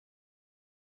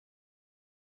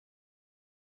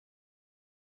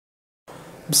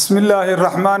بسم الله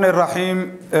الرحمن الرحيم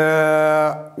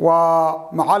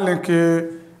ومعلنك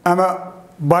أما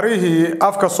بريه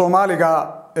أفكا صوماليغا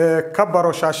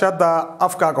كبرو شاشادة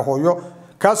أفكاغا هويو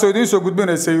كاسو يدينسو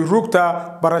قدبين سي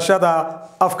روغتا براشادة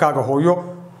أفكاغا هويو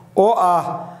oo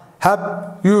hab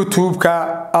YouTube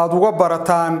ka aad uga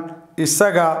barataan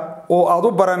isaga oo aad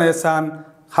u baranaysaan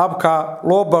habka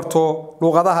loo barto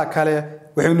luqadaha kale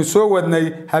waxaynu soo wadnay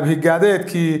hab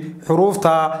higaadeedkii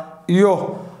xuruufta iyo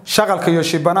shaqalka iyo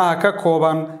shibanaha ka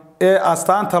kooban ee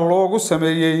astaanta loogu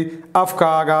sameeyay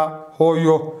afkaaga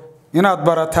hooyo inaad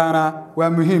barataana waa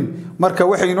muhiim marka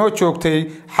waxay noo joogtay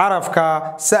xarafka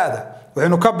saada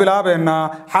waxaynu ka bilaabeynaa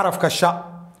xarafka sha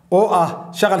oo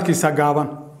shaqalkiisa gaaban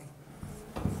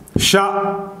sha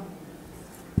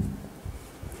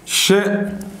she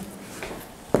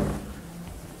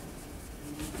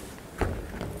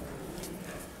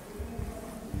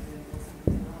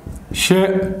she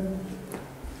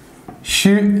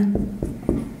shi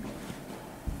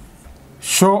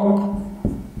sho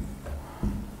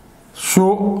shu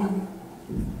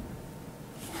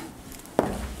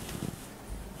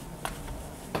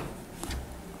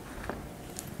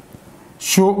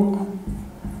shu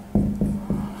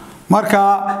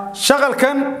marka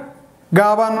shaqalkan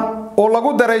gaaban oo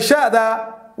lagu daray shaada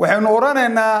waxaynu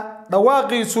oranaynaa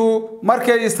dhawaaqiisu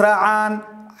markay israacaan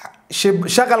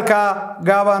shaqalka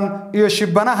gaaban iyo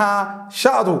shibanaha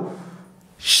shaadu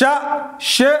sha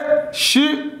she shi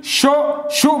sho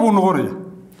shu buu noqonaya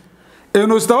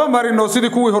inuu isdaba marino sidii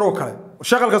kuwii hore oo kale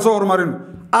shaqalka soo hormarino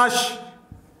ash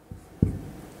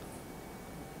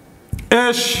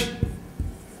esh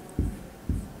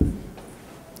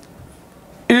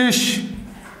ish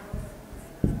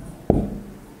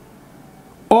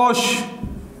osh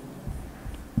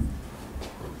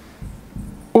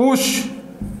ush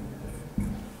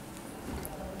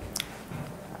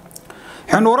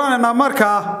حنوراننا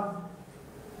مركا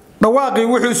نواقي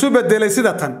وحي سبد لي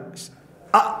سدتن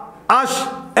اش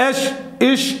اش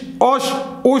اش اوش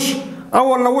اوش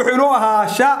اول وحي نوها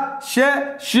شا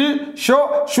شا شي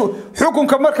شو شو حكم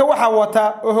كمركا وحا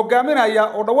وتا او هوغامينايا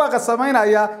او دواقه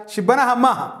سمينايا شبناها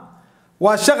ماها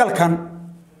واشغل كان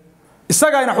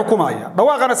isaga ina xukumaaya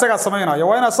dhawaaqana isaga sameeynaya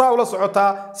waa ina saa ula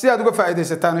socotaa si aad uga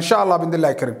faa'iideysataan insha Allah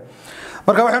billahi karim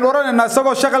marka waxaan oranaynaa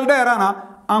isagoo shaqal dheerana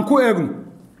aan ku eegno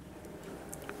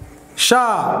sha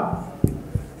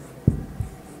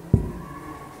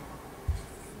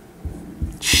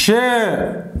she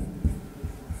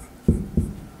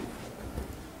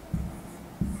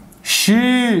shi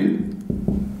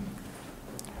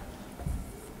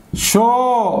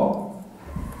sho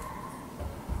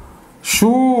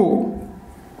shu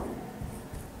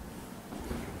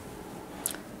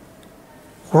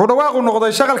ودواقو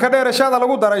نقضي شغل كدير شاده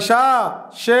lagu daray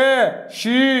sha she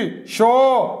shi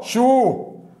sho shu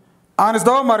aan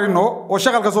isdaba marino oo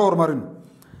shaqalka soo hormarino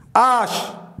ash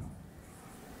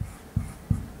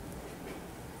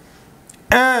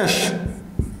esh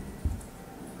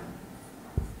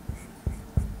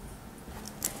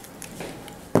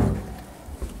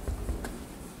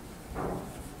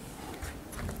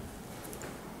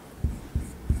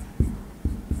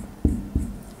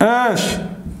esh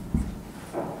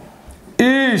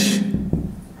ish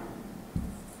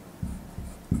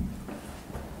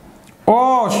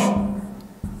osh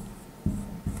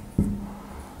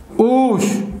ush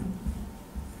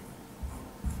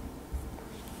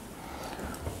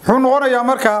حنوريا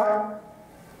مركا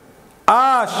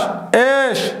اش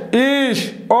ايش ايش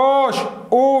اوش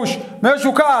اوش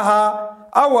ماشو كاها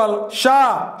اول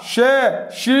شا شي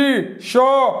شي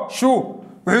شو شو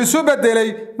وحسو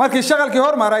بدلي مركي شغلكي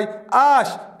هورماري اش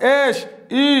ايش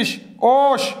ايش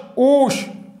اوش اوش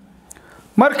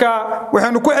مركا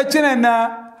وحنو كو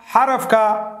خجيننا حرفكا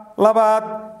لباد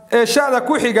ee shaada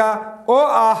ku xiga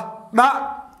oo dha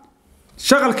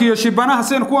shaqalkiyo shibanaha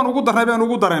seen kuwan ugu darabeen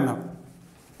ugu dareena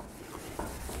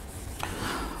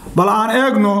bal aan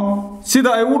eegno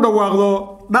sida ay u dhawaaqdo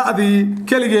dhacdii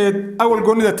kaligeed awal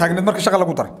goonida taagneed marka shaqal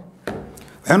lagu daray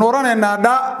waxaan oranaynaa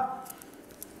dha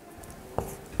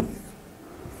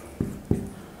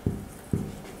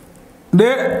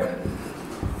de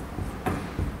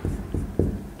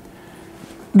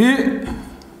di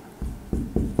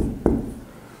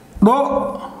do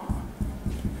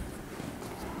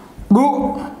do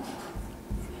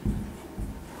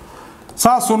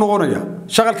saasu noqonaya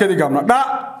shaqalkeedii gaabna dha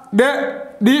de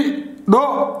di do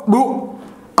du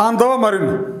aan daba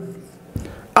marino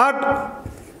ad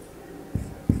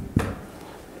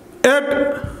ed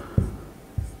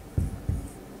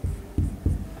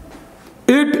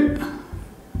id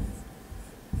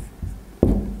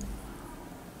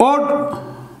od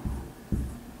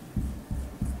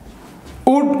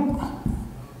ud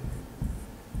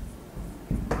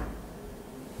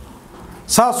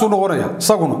saasuu noqonaya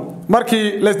isaguna markii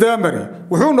la isdabamariyo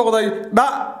wuxuu noqday dha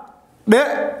dhe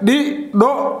dhi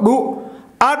dho dhu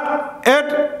ad ed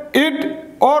id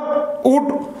od ud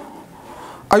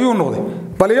ayuu noqday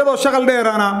bal iyadoo shaqal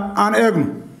dheerana aan eegno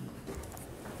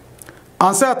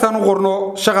aan saatan u qorno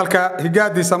shaqalka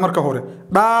higaadiisa marka hore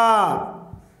dha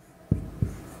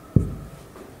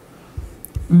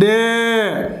de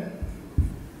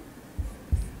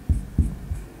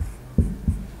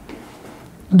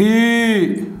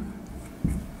di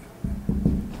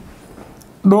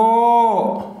do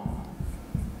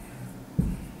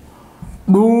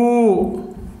du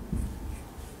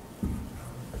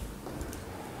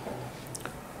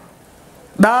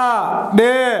da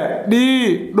de di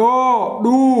do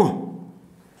du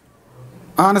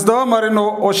aan isdaba marino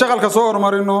oo shaqalka soo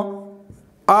hormarino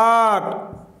ad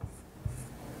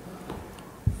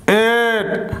ed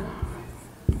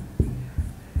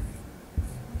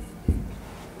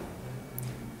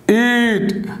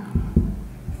id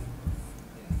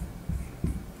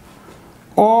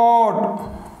od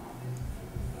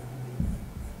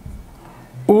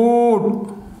ud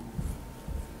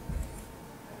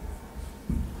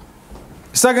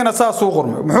isagana saasuu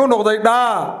qormay muxuu noqday dha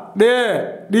dhe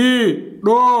dhi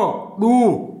dho dhu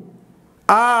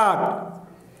ad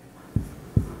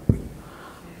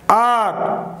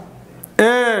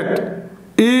ed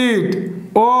id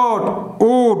od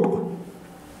ud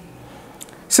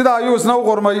sida ayuu isna u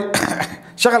qormay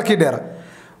shaqalkii dheera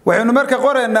waxaynu marka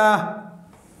qoraynaa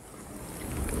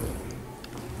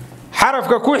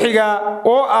xarafka ku xiga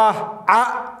oo ah a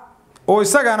oo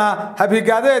isagana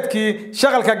habigaadeedkii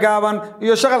shaqalka gaaban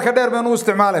iyo shaqalka dheer baynu u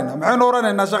isticmaalaynaa maxaynu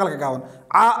oranaynaa shaqalka gaaban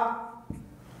a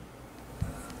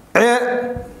e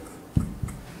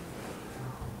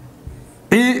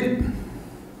i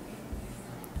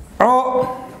o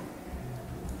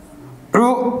u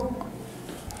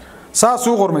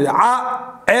saasuu qormaya a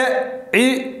e i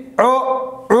o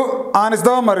u aan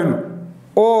isdaba marino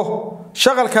oo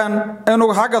shaqalkan aynu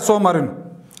xagga soo marino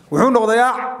wuxuu noqday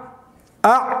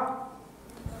a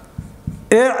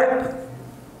e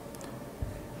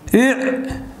i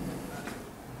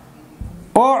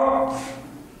o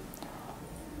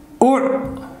u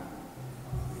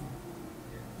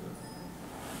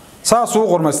saasuu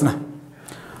qormaysna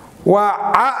waa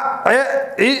a e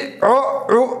i o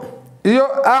u iyo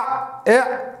a e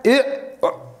i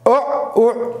o u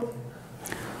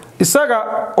isaga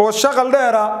oo shaqal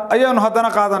dheera ayaanu haddana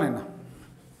qaadanaynaa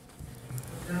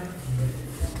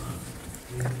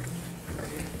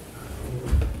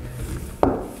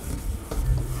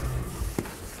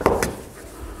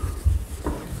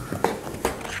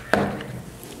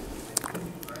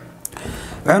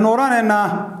waxaynu oranaynaa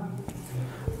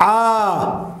a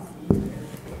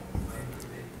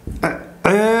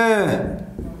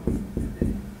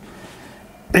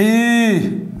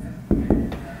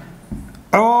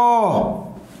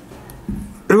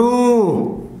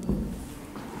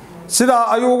sidaa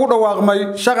ayuu ugu dhawaaqmay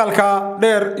shaqalka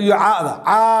dheer iyo caada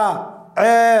a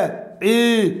e i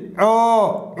o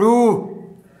u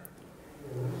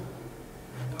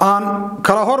aan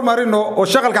kala hormarino oo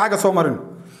shaqalka xagga soo marino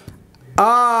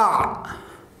a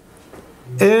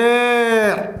e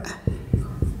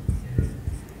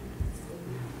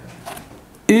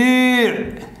i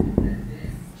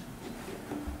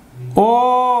o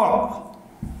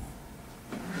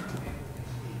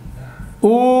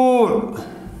u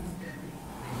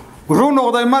wuxuu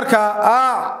noqday marka a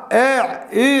e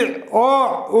i o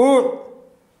u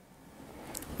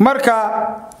marka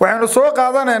waxaynu soo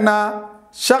qaadanaynaa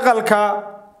shaqalka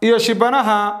iyo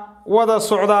shibanaha wada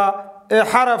socda ee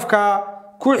xarafka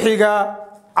ku xiga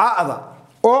caada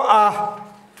oo ah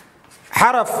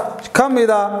xaraf ka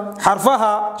mida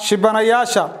xarfaha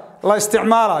shibanayaasha la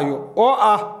isticmaalayo oo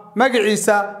ah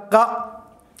magaciisa qa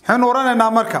waxaynu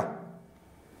oranaynaa marka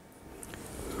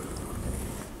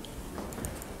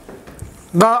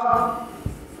qa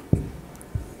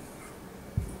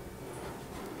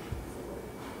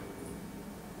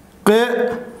qe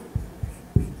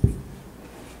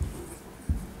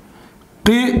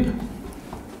qi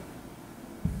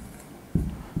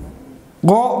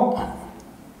qo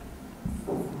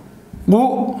qu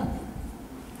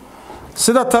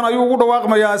sida tan ayuu ugu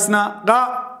dhawaaqmayaa isna qa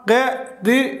qe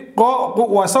qi qo qu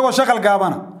waa isagoo shaqal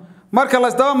gaabana marka la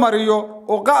isdaba mariyo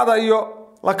oo qa'da iyo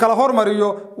la kala hormariyo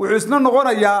wuxuu isna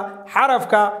noqonayaa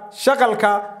xarafka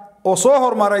shaqalka oo soo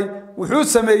hormaray wuxuu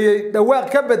sameeyay dhawaaq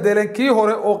ka bedelan kii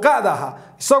hore oo qa'da ahaa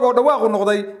isagoo dhawaaqu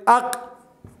noqday aq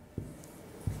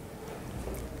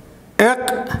eq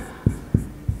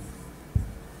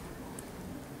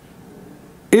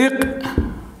إق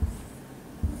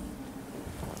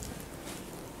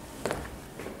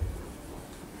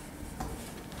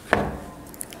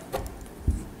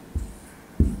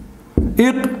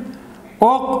إق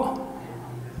أق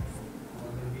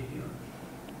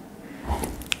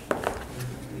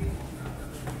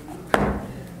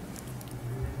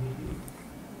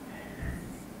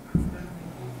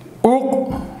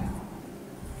أق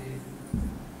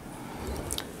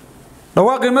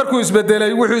dhawaaqii markuu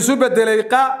isbedelay wuxuu isu bedelay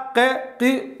qa q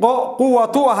qi qo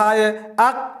quwatu ahaaye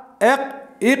aq eq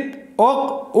iq oq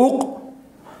uq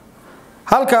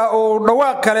halka oo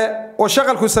dhawaaq kale oo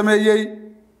shaqalku sameeyay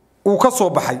uu ka soo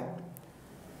baxay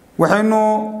waxaynu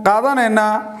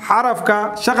qaadanaynaa xarafka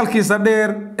shaqalkiisa dheer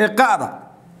ee qaada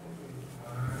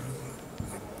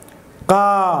qa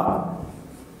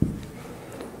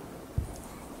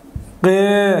q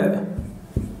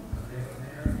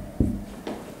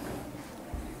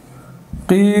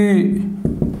قي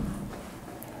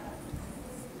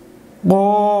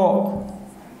قو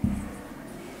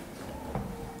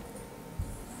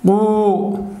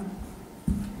قو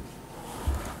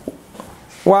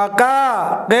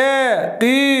وقا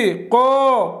قي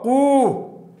قو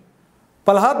قو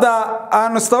بل هذا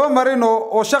أن نستوى مرينو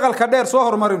وشغل كدير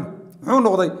صهر مرينو محو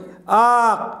نقضي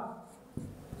آق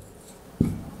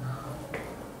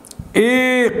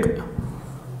إيق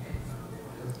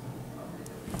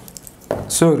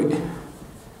سوري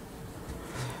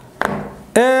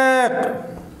إق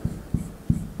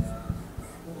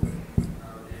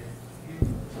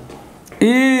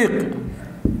إيق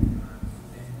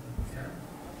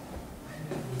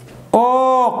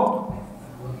أوق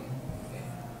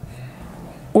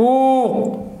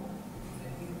أوق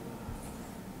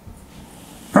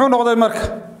شو نقطة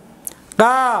المركة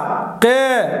قا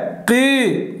قي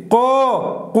قي قو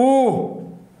قو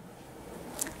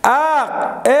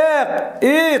آق إيق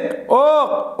إيق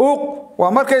أوق أوق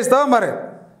ومركة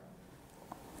استمرت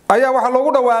أيها واحد لو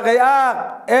قلنا واقعي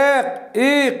آق إيق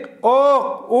إيق أوق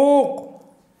أوق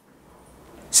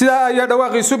سيدا أيها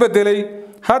دواقي سبدلي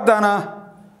هدانا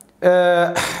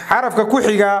حرفك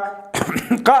كوحيقا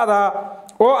قاعدة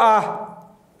أو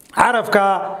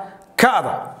حرفك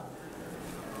كاعدة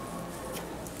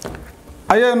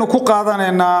أيها نكو قاعدة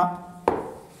إن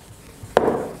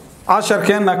عشر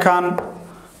كأننا كان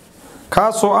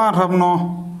kaasoo aan rabno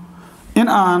in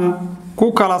aan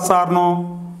ku kala saarno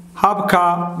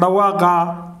habka dhawaaqa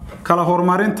kala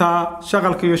horumarinta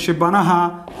shaqalka iyo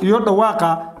shibanaha iyo dhawaaqa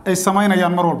ay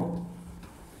sameynayaan mar walba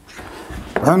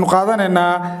waxaanu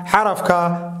qaadanaynaa xarafka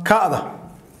kaada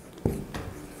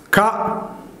ka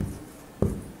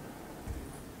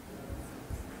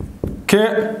ke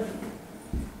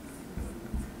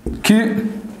ki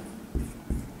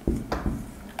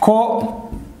ko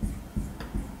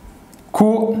ku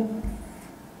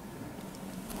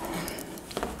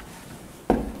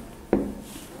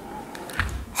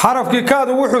xarafkii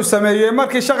kaadu wuxuu sameeyay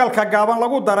markii shaqalka gaaban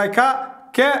lagu daray ka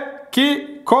ke ki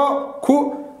ko ku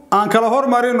aan kala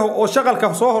hormarino oo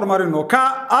shaqalka soo hormarino ka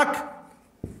ak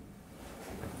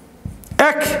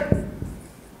ek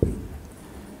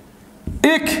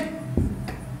ik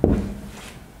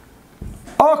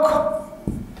ok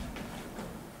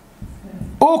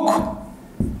uk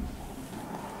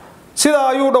sida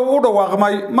ayuu u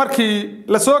dhawaaqmay markii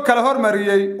la soo kala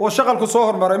hormariyay oo shaqalku soo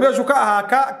hormaray meeshu ka ahaa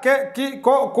ka ke ki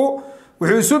ko ku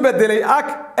wuxuu isu bedelay ak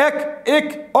ek ik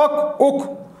ok uk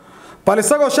bal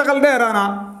isagoo shaqal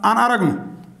dheerana aan aragno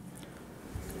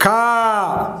ka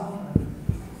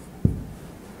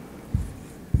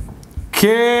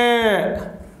ke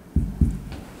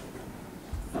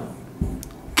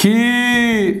ki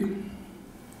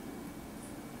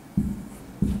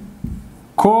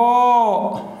ko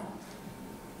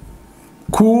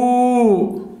ku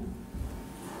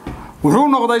wuxuu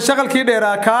noqday shaqalkii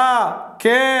dheeraa ka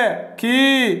ke ki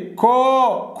ko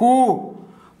ku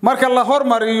marka la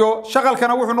hormariyo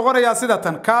shaqalkana wuxuu noqonayaa sida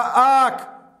tan ka ak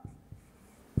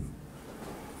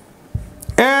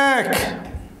ek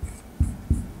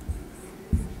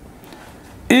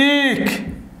ik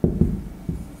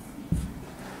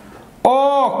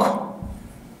ok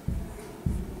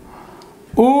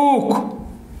uk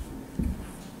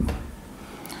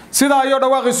sida ayuu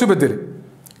dhawaaqiisu bedelay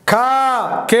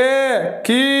ka ke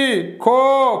ki ko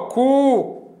ku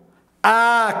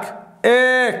ak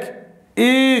ek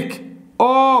ik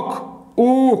ok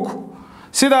uk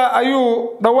sida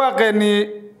ayuu dhawaaqeeni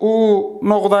uu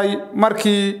noqday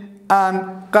markii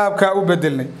aan qaabka u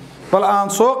bedelnay bal aan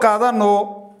soo qaadano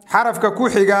xarafka ku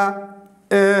xiga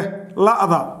ee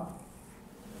la'da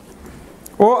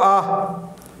oo ah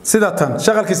sida tan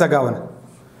shaqalkiisa gaaban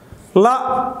la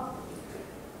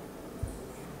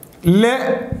ل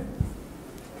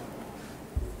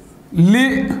لي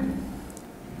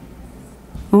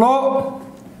لو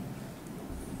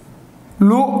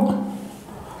لو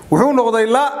wuxuu noqday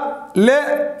la le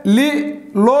li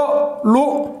lo lu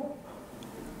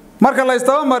marka la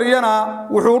istaba mariyana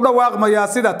wuxuu dhawaaqmayaa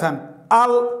sida tan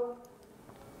al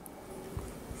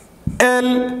el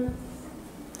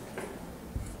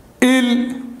il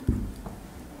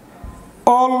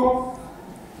ol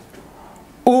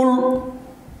ul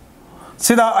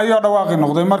sida ayuu dhawaaqi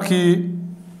noqday markii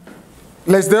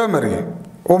la istaba mariyay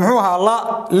ومحوها لا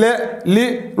ل لي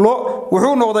لو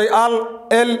وحو نقضي ال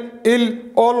ال ال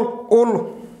ال ال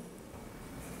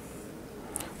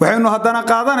وحينو هدانا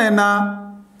قادانينا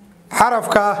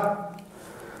حرفك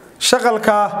شغلك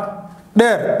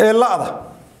دير اي لاده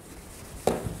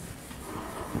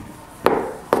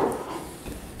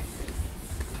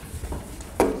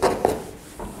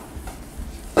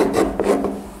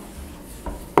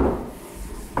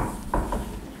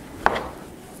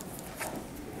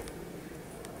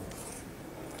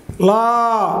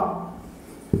لا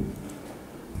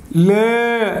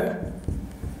لا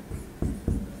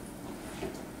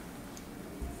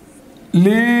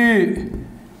لي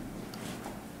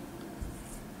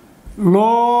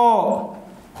لو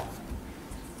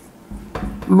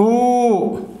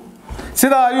لو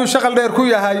سيدا ايو شغل دير كو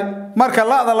يahay marka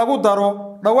laada lagu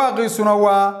daro dhawaaqiisuna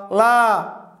waa la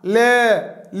le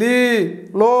li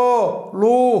lo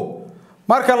lu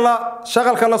marka la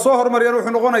shaqalka la soo hormariyo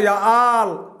wuxuu noqonayaa al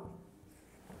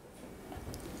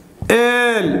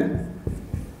el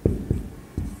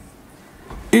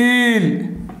il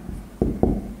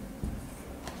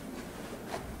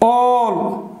all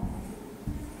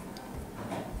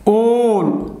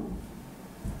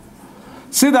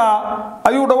sida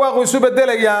ayuu dhawaaqu isu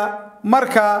bedelayaa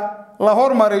marka la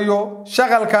hormariyo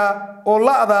shaqalka oo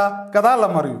laada gadaal la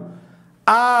mariyo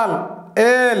al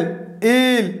el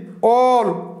il all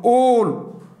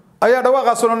ayaa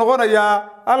dhawaaqaasuna noqonayaa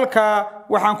halka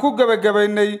waxaan ku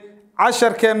gabagabaynay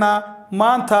casharkeena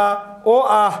maanta oo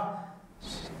ah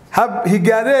hab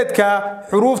higaadeedka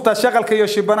xuruufta shaqalka iyo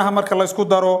shibanaha marka la isku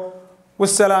daro.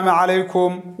 Wassalaamu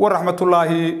calaykum wa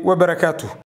rahmatullaahi wa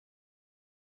barakaatuh.